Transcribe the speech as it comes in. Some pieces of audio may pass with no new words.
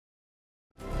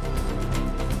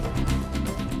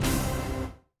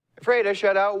Ephrata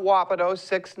shut out Wapato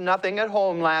 6-0 at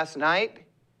home last night.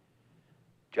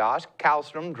 Josh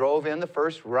Kallstrom drove in the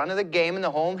first run of the game in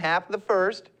the home half of the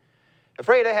first.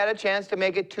 Ephrata had a chance to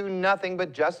make it 2-0,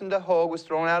 but Justin DeHogue was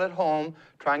thrown out at home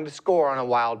trying to score on a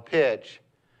wild pitch.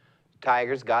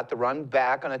 Tigers got the run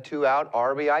back on a 2-out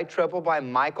RBI triple by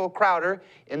Michael Crowder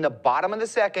in the bottom of the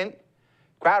second.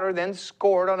 Crowder then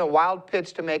scored on a wild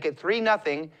pitch to make it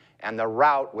 3-0, and the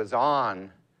rout was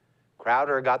on.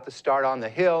 Crowder got the start on the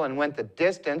hill and went the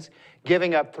distance,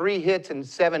 giving up 3 hits in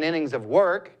 7 innings of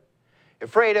work.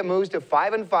 Ephrata moves to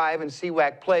 5-5 in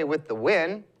CWAC play with the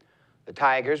win. The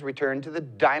Tigers return to the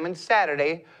Diamond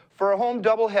Saturday for a home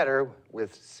doubleheader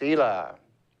with Sela.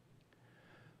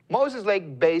 Moses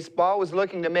Lake Baseball was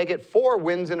looking to make it 4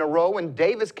 wins in a row when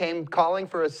Davis came calling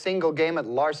for a single game at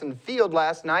Larson Field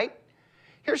last night.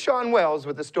 Here's Sean Wells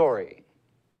with the story.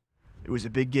 It was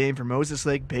a big game for Moses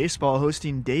Lake Baseball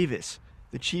hosting Davis.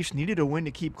 The Chiefs needed a win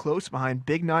to keep close behind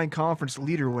Big 9 Conference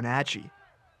leader Wenatchee.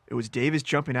 It was Davis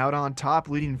jumping out on top,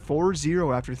 leading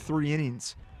 4-0 after 3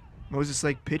 innings. Moses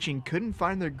Lake pitching couldn't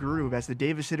find their groove as the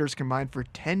Davis hitters combined for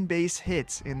 10 base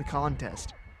hits in the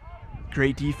contest.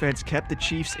 Great defense kept the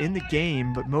Chiefs in the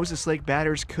game, but Moses Lake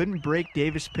batters couldn't break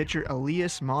Davis pitcher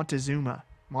Elias Montezuma.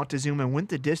 Montezuma went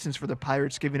the distance for the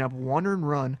Pirates, giving up 1 earned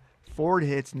run, 4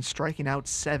 hits, and striking out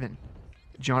 7.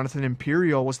 Jonathan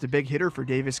Imperial was the big hitter for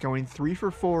Davis, going 3 for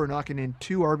 4, knocking in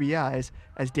 2 RBIs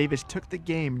as Davis took the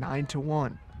game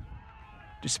 9-1.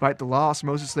 Despite the loss,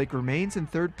 Moses Lake remains in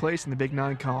 3rd place in the Big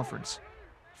 9 Conference.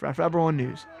 For iFIBER 1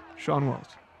 News, Sean Wells.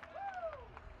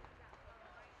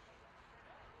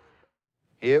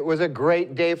 It was a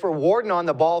great day for Warden on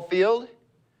the ball field.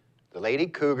 The Lady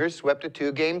Cougars swept a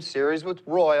 2-game series with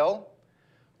Royal.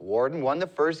 Warden won the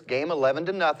first game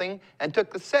 11-0 and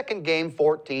took the second game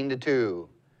 14-2.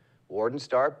 Warden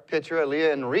star pitcher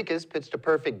Aaliyah Enriquez pitched a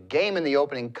perfect game in the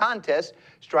opening contest,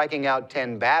 striking out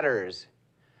 10 batters.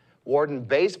 Warden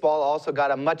baseball also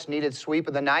got a much-needed sweep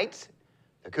of the Knights.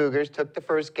 The Cougars took the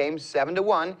first game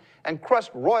 7-1 and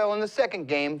crushed Royal in the second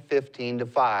game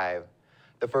 15-5.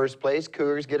 The first place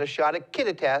Cougars get a shot at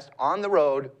Kittitas on the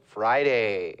road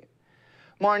Friday.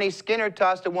 Marnie Skinner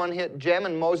tossed a 1-hit gem,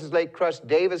 and Moses Lake crushed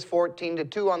Davis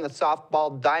 14-2 on the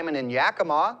softball diamond in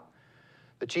Yakima.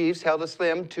 The Chiefs held a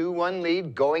slim 2-1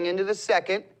 lead going into the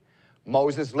second.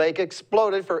 Moses Lake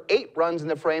exploded for 8 runs in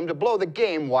the frame to blow the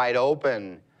game wide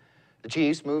open. The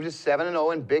Chiefs moved to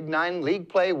 7-0 in Big 9 league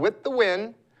play with the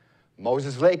win.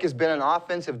 Moses Lake has been an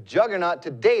offensive juggernaut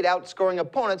to date, outscoring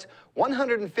opponents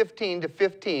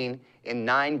 115-15 in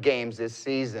 9 games this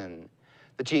season.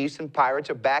 The Chiefs and Pirates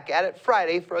are back at it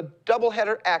Friday for a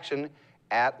doubleheader action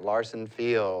at Larson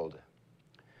Field.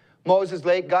 Moses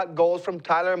Lake got goals from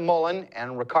Tyler Mullen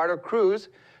and Ricardo Cruz,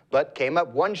 but came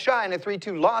up 1 shy in a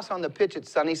 3-2 loss on the pitch at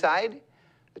Sunnyside.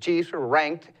 The Chiefs were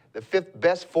ranked the 5th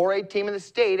best 4A team in the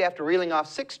state after reeling off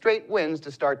 6 straight wins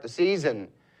to start the season.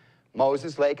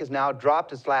 Moses Lake has now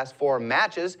dropped its last 4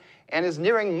 matches and is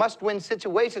nearing must-win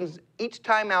situations each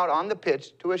time out on the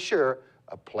pitch to assure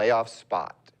a playoff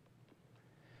spot.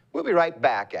 We'll be right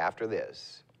back after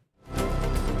this.